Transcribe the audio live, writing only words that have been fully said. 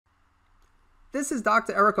This is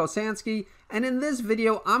Dr. Eric Osansky, and in this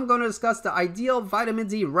video, I'm going to discuss the ideal vitamin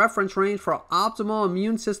D reference range for optimal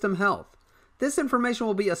immune system health. This information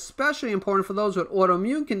will be especially important for those with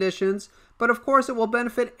autoimmune conditions, but of course it will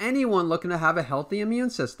benefit anyone looking to have a healthy immune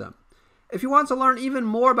system. If you want to learn even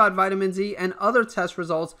more about vitamin D and other test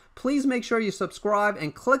results, please make sure you subscribe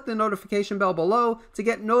and click the notification bell below to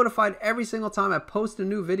get notified every single time I post a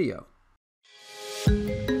new video.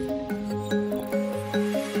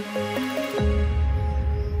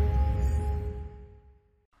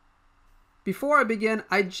 Before I begin,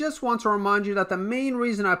 I just want to remind you that the main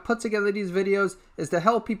reason I put together these videos is to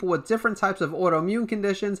help people with different types of autoimmune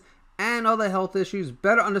conditions and other health issues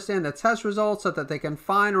better understand the test results so that they can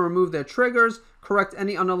find and remove their triggers, correct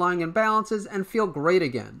any underlying imbalances, and feel great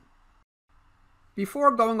again.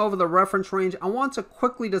 Before going over the reference range, I want to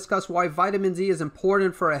quickly discuss why vitamin D is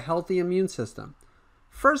important for a healthy immune system.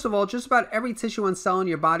 First of all, just about every tissue and cell in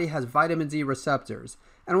your body has vitamin D receptors.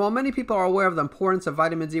 And while many people are aware of the importance of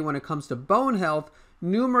vitamin D when it comes to bone health,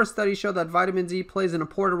 numerous studies show that vitamin D plays an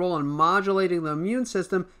important role in modulating the immune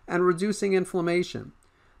system and reducing inflammation.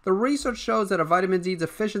 The research shows that a vitamin D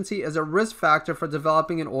deficiency is a risk factor for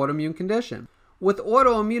developing an autoimmune condition. With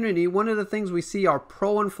autoimmunity, one of the things we see are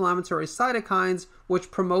pro-inflammatory cytokines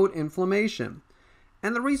which promote inflammation.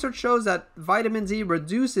 And the research shows that vitamin D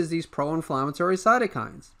reduces these pro-inflammatory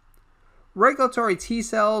cytokines. Regulatory T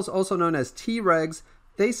cells, also known as Tregs,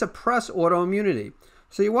 they suppress autoimmunity.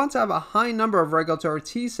 So you want to have a high number of regulatory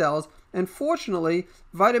T cells, and fortunately,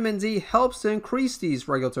 vitamin D helps to increase these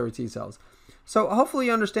regulatory T cells. So hopefully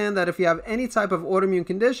you understand that if you have any type of autoimmune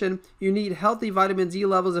condition, you need healthy vitamin D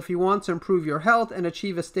levels if you want to improve your health and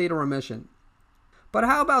achieve a state of remission. But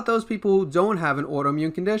how about those people who don't have an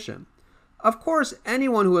autoimmune condition? Of course,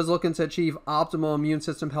 anyone who is looking to achieve optimal immune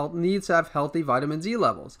system health needs to have healthy vitamin D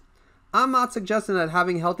levels. I'm not suggesting that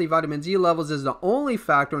having healthy vitamin D levels is the only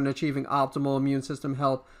factor in achieving optimal immune system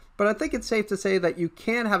health, but I think it's safe to say that you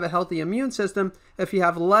can have a healthy immune system if you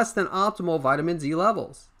have less than optimal vitamin D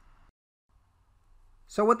levels.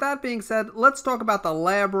 So with that being said, let's talk about the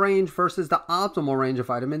lab range versus the optimal range of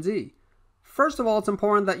vitamin D. First of all, it's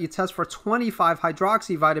important that you test for 25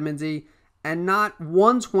 hydroxy vitamin D and not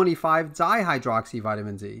 125 dihydroxy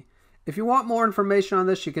vitamin D. If you want more information on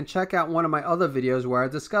this, you can check out one of my other videos where I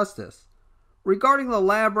discuss this. Regarding the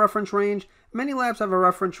lab reference range, many labs have a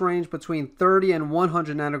reference range between 30 and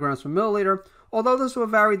 100 nanograms per milliliter, although this will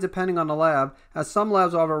vary depending on the lab, as some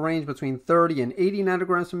labs will have a range between 30 and 80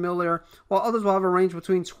 nanograms per milliliter, while others will have a range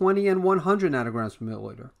between 20 and 100 nanograms per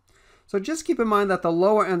milliliter. So just keep in mind that the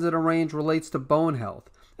lower end of the range relates to bone health.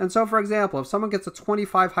 And so, for example, if someone gets a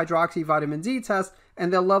 25 hydroxy vitamin D test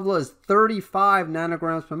and their level is 35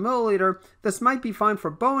 nanograms per milliliter, this might be fine for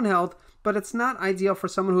bone health, but it's not ideal for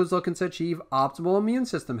someone who's looking to achieve optimal immune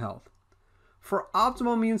system health. For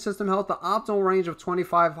optimal immune system health, the optimal range of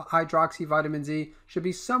 25 hydroxy vitamin D should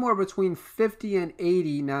be somewhere between 50 and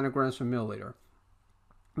 80 nanograms per milliliter.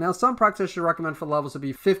 Now, some practitioners recommend for levels to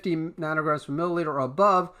be 50 nanograms per milliliter or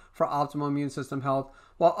above for optimal immune system health,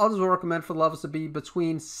 while others will recommend for levels to be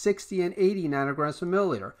between 60 and 80 nanograms per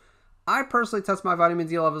milliliter. I personally test my vitamin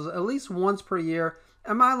D levels at least once per year,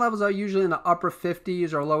 and my levels are usually in the upper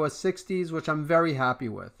 50s or lower 60s, which I'm very happy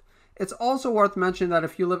with. It's also worth mentioning that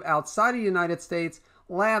if you live outside of the United States,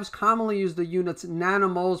 labs commonly use the units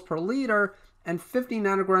nanomoles per liter, and 50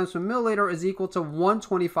 nanograms per milliliter is equal to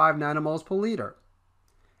 125 nanomoles per liter.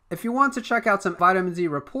 If you want to check out some vitamin D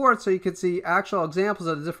reports so you can see actual examples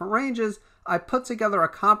of the different ranges, I put together a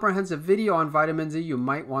comprehensive video on vitamin D you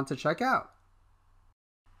might want to check out.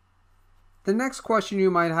 The next question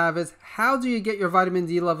you might have is, how do you get your vitamin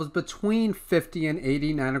D levels between 50 and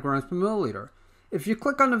 80 nanograms per milliliter? If you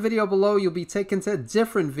click on the video below, you'll be taken to a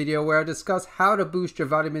different video where I discuss how to boost your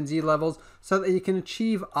vitamin D levels so that you can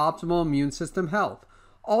achieve optimal immune system health.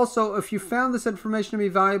 Also, if you found this information to be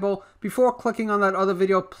valuable, before clicking on that other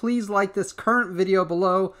video, please like this current video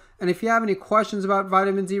below. And if you have any questions about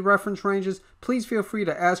vitamin D reference ranges, please feel free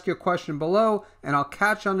to ask your question below, and I'll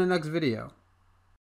catch you on the next video.